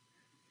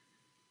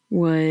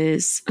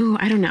was,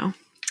 I don't know.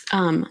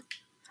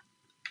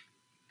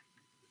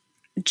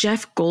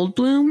 Jeff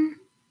Goldblum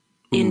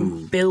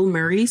in Bill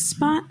Murray's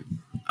spot.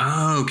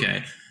 Oh,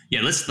 okay.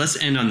 Yeah,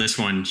 let's end on this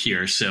one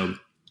here. So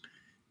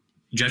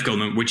Jeff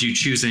Goldblum, would you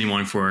choose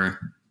anyone for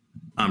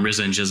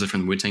RZA and GZA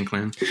from the Wu-Tang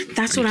Clan?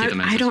 That's what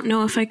I don't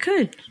know if I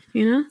could,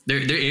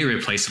 They're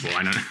irreplaceable.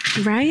 I don't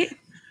know. Right?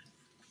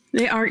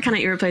 They are kind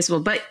of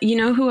irreplaceable. But you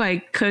know who I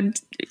could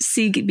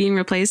see being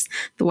replaced?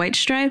 The White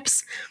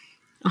Stripes.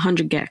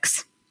 100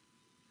 Gex.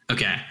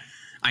 Okay.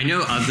 I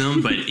know of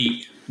them, but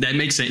that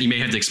makes sense. You may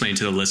have to explain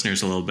to the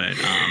listeners a little bit.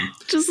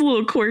 Just a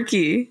little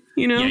quirky,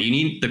 Yeah, you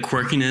need the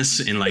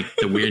quirkiness and like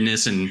the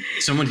weirdness and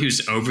someone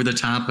who's over the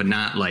top, but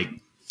not like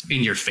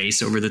in your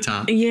face over the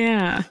top.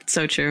 Yeah,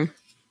 so true.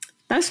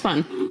 That's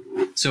fun.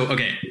 So,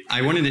 okay,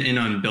 I wanted to end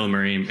on Bill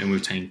Murray and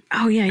Wu-Tang.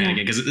 Oh, yeah.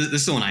 Because this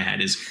is the one I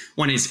had.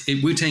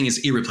 Wu-Tang is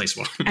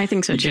irreplaceable. I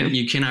think so, too.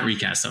 You cannot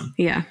recast them.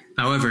 Yeah.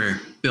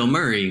 However, Bill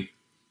Murray,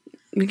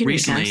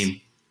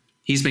 recently,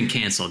 he's been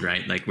canceled,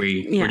 right? Like,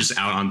 we're just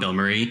out on Bill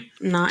Murray.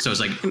 So it's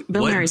like,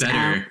 Bill what Murray's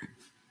better out.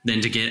 than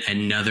to get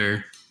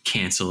another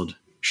canceled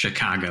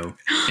Chicago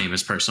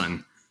famous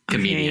person,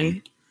 comedian?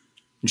 Okay.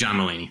 John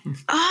Mulaney.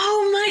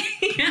 Oh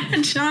my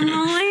God, John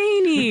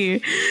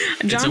Mulaney.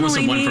 It's almost a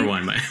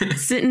 1-for-1. But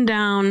sitting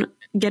down,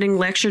 getting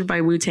lectured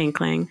by Wu-Tang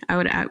Clan. I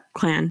would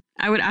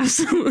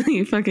absolutely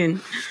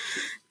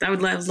I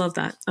would love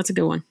that. That's a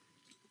good one.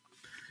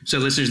 So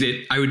listeners,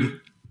 I would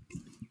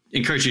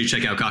encourage you to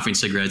check out Coffee and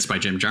Cigarettes by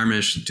Jim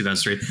Jarmusch,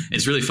 2003.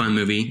 It's a really fun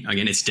movie.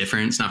 Again, it's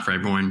different. It's not for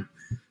everyone.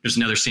 There's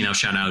another scene I'll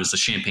shout out is the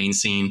champagne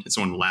scene. It's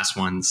one of the last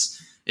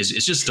ones.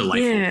 It's just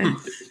delightful. Yeah.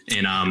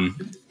 And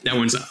that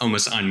one's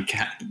almost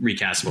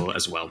recastable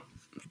as well.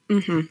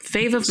 Mm-hmm.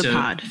 Fave of the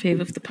pod.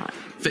 Fave of the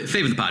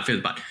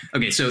pod.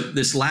 Okay, so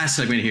this last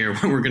segment here,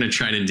 what we're going to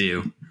try to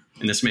do,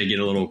 and this may get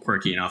a little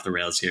quirky and off the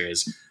rails here,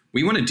 is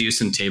we want to do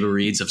some table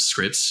reads of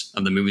scripts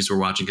of the movies we're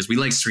watching because we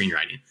like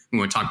screenwriting. We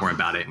want to talk more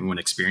about it and we want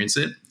to experience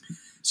it.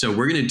 So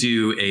we're going to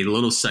do a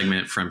little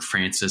segment from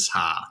Frances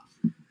Ha.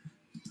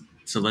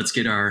 So let's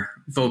get our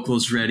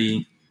vocals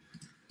ready.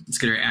 Let's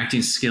get our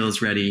acting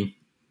skills ready.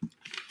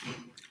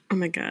 Oh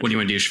my God. What do you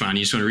want to do, Siobhan? You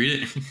just want to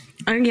read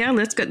it? Yeah,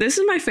 let's go. This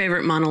is my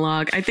favorite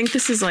monologue. I think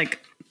this is like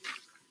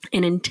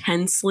an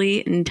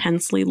intensely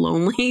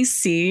lonely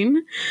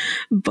scene,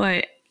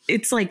 but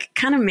it's like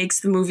kind of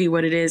makes the movie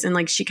what it is. And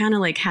like she kind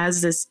of like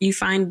has this, you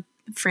find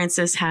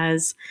Frances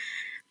has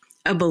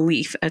a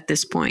belief at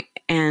this point,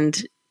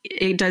 and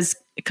it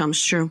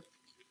comes true.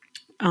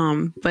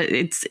 But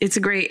it's a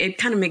great, it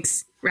kind of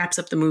wraps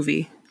up the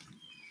movie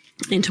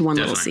into one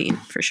little scene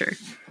for sure.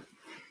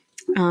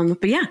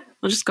 But yeah,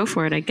 we'll just go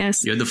for it, I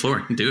guess. You had the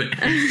floor. Do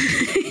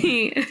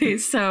it.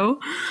 So,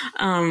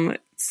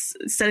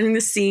 setting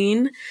the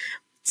scene,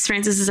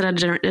 Frances is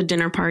at a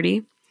dinner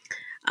party.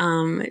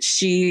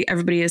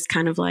 Everybody is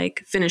kind of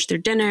like finished their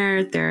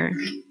dinner. They're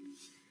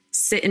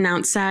sitting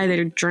outside.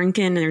 They're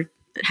drinking. They're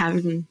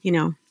having,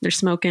 they're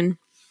smoking.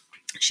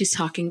 She's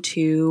talking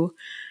to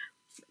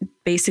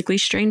basically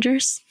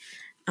strangers.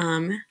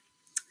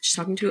 She's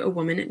talking to a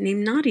woman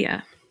named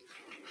Nadia.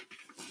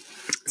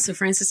 So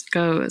Frances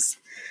goes,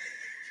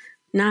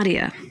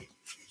 Nadia,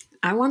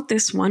 I want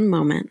this one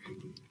moment.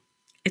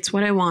 It's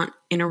what I want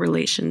in a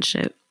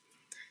relationship,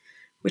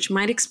 which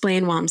might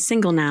explain why I'm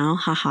single now.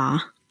 Haha.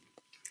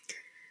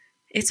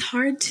 It's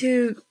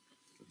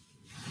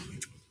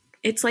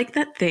like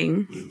that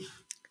thing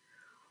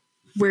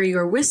where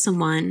you're with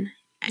someone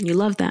and you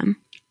love them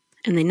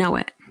and they know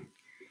it,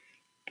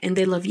 and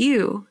they love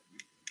you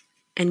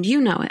and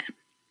you know it,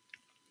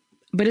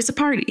 but it's a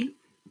party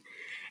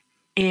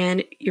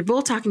and you're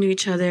both talking to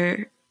each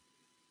other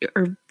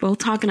or both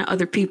talking to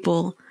other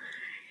people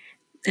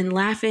and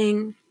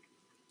laughing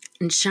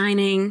and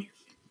shining,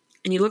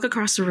 and you look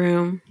across the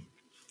room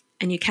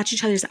and you catch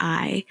each other's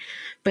eye,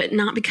 but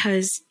not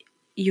because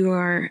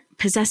you're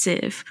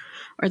possessive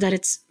or that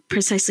it's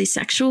precisely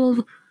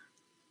sexual,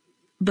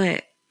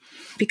 but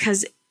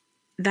because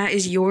that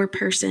is your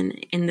person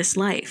in this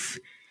life.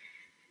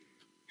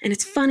 And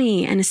it's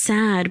funny and it's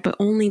sad, but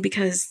only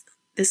because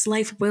this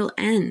life will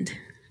end.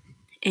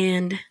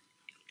 And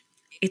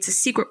it's a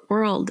secret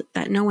world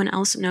that no one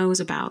else knows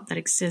about that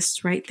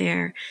exists right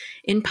there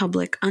in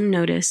public,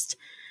 unnoticed.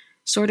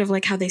 Sort of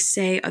like how they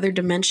say other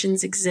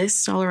dimensions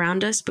exist all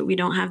around us, but we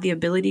don't have the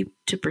ability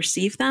to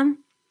perceive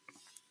them.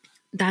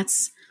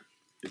 That's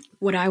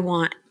what I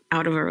want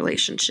out of a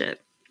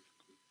relationship.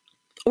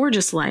 Or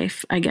just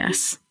life, I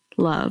guess.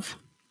 Love.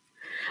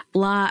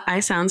 Blah, I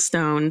sound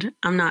stoned.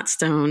 I'm not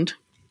stoned.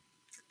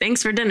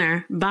 Thanks for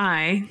dinner.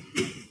 Bye.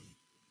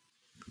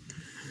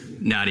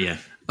 Nadia.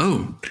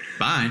 Oh,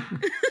 bye.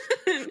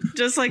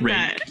 Just like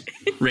that.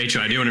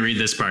 Rachel, I do want to read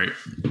this part.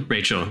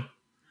 Rachel,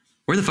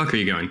 where the fuck are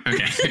you going?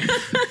 Okay.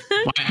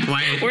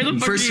 Why, where the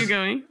fuck are you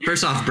going?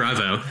 First off,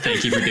 bravo.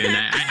 Thank you for doing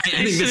that. I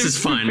think this is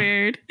fun.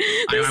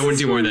 I want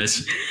to do more of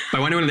this. But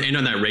I want to end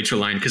on that Rachel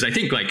line because I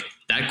think like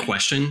that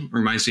question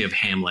reminds me of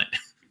Hamlet.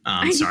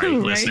 Sorry,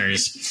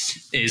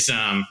 listeners. Is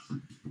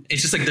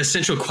it's just like the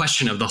central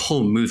question of the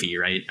whole movie,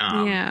 right?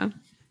 Yeah.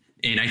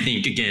 And I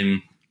think,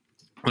 again,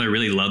 what I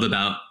really love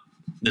about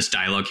this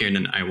dialogue here, and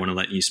then I want to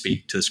let you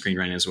speak to the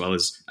screenwriting as well,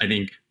 is I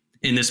think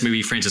in this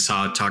movie, Frances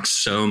Ha talks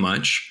so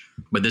much,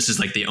 but this is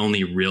like the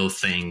only real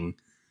thing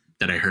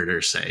that I heard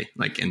her say,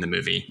 like in the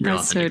movie.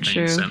 That's so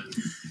true. So,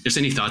 just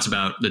any thoughts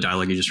about the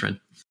dialogue you just read?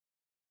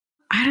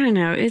 I don't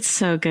know. It's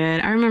so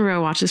good. I remember I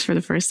watched this for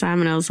the first time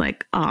and I was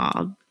like,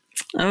 oh,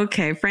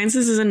 okay.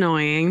 Frances is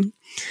annoying.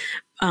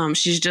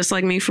 She's just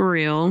like me for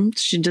real.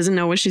 She doesn't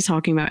know what she's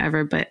talking about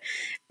ever, but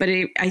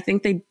I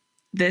think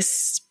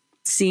this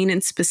scene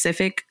in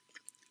specific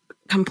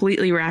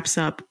completely wraps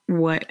up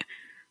what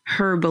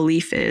her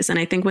belief is. And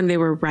I think when they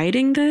were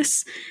writing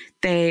this,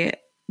 they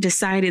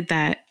decided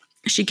that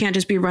she can't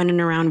just be running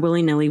around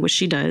willy-nilly, which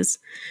she does,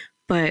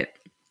 but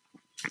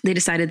they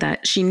decided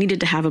that she needed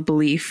to have a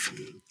belief.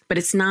 But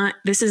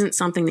this isn't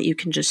something that you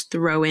can just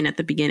throw in at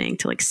the beginning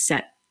to like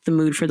set the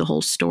mood for the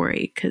whole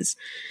story, because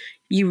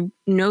you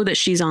know that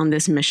she's on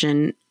this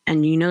mission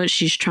and you know that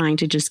she's trying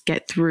to just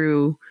get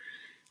through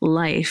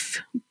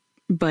life,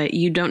 but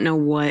you don't know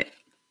what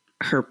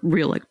her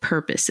real like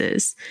purpose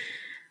is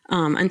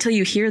until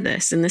you hear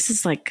this. And this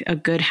is like a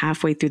good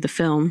halfway through the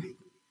film.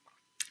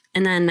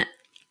 And then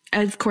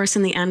of course,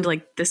 in the end,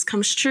 like this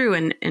comes true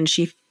and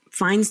she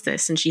finds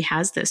this and she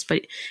has this,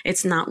 but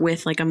it's not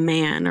with like a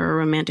man or a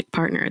romantic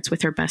partner. It's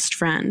with her best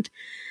friend.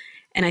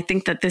 And I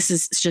think that this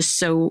is just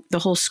the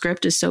whole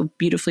script is so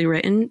beautifully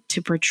written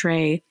to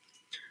portray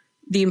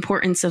the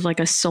importance of like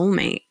a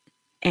soulmate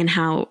and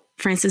how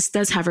Frances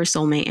does have her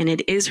soulmate and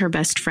it is her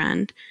best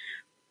friend.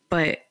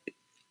 But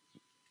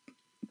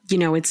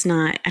it's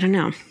not, I don't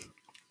know.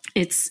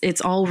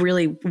 It's all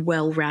really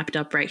well wrapped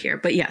up right here.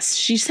 But yes,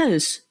 she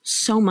says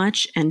so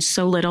much and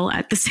so little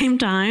at the same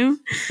time.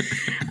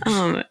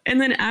 And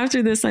then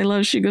after this, I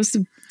love she goes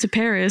to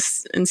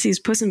Paris and sees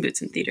Puss in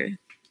Boots in theater,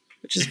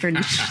 which is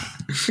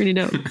pretty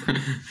dope.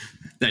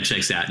 That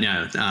checks out.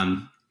 Yeah.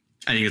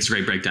 I think it's a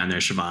great breakdown there,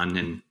 Siobhan,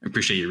 and I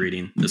appreciate you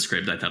reading the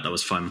script. I thought that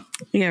was fun.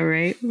 Yeah,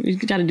 right. We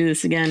got to do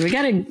this again. We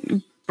got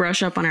to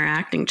brush up on our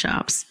acting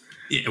chops.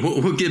 Yeah,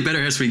 we'll get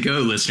better as we go,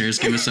 listeners.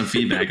 Give us some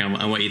feedback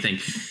on what you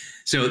think.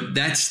 So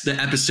that's the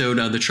episode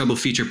of the Trouble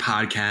Feature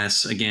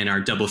podcast. Again, our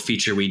double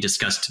feature we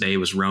discussed today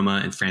was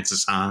Roma and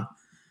Frances Ha.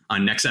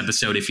 On next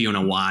episode, if you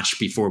want to watch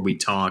before we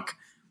talk,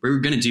 we're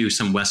going to do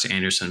some Wes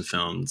Anderson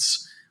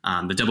films.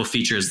 The double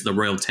feature is The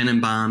Royal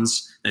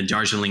Tenenbaums, The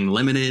Darjeeling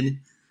Limited,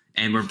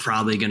 and we're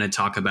probably going to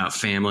talk about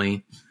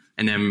family.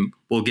 And then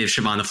we'll give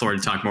Siobhan the floor to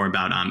talk more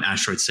about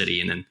Asteroid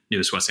City and the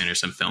newest Wes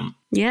Anderson film.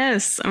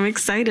 Yes, I'm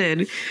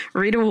excited.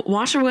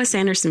 Watch a Wes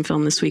Anderson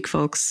film this week,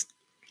 folks.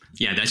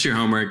 Yeah, that's your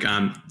homework.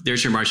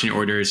 There's your marching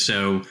orders.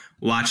 So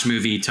watch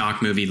movie,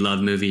 talk movie,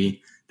 love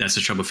movie. That's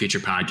the Trouble Feature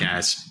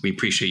podcast. We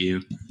appreciate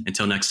you.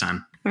 Until next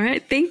time. All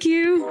right. Thank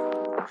you.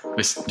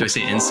 Do I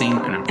say end scene?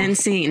 End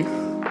scene.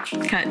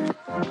 Cut.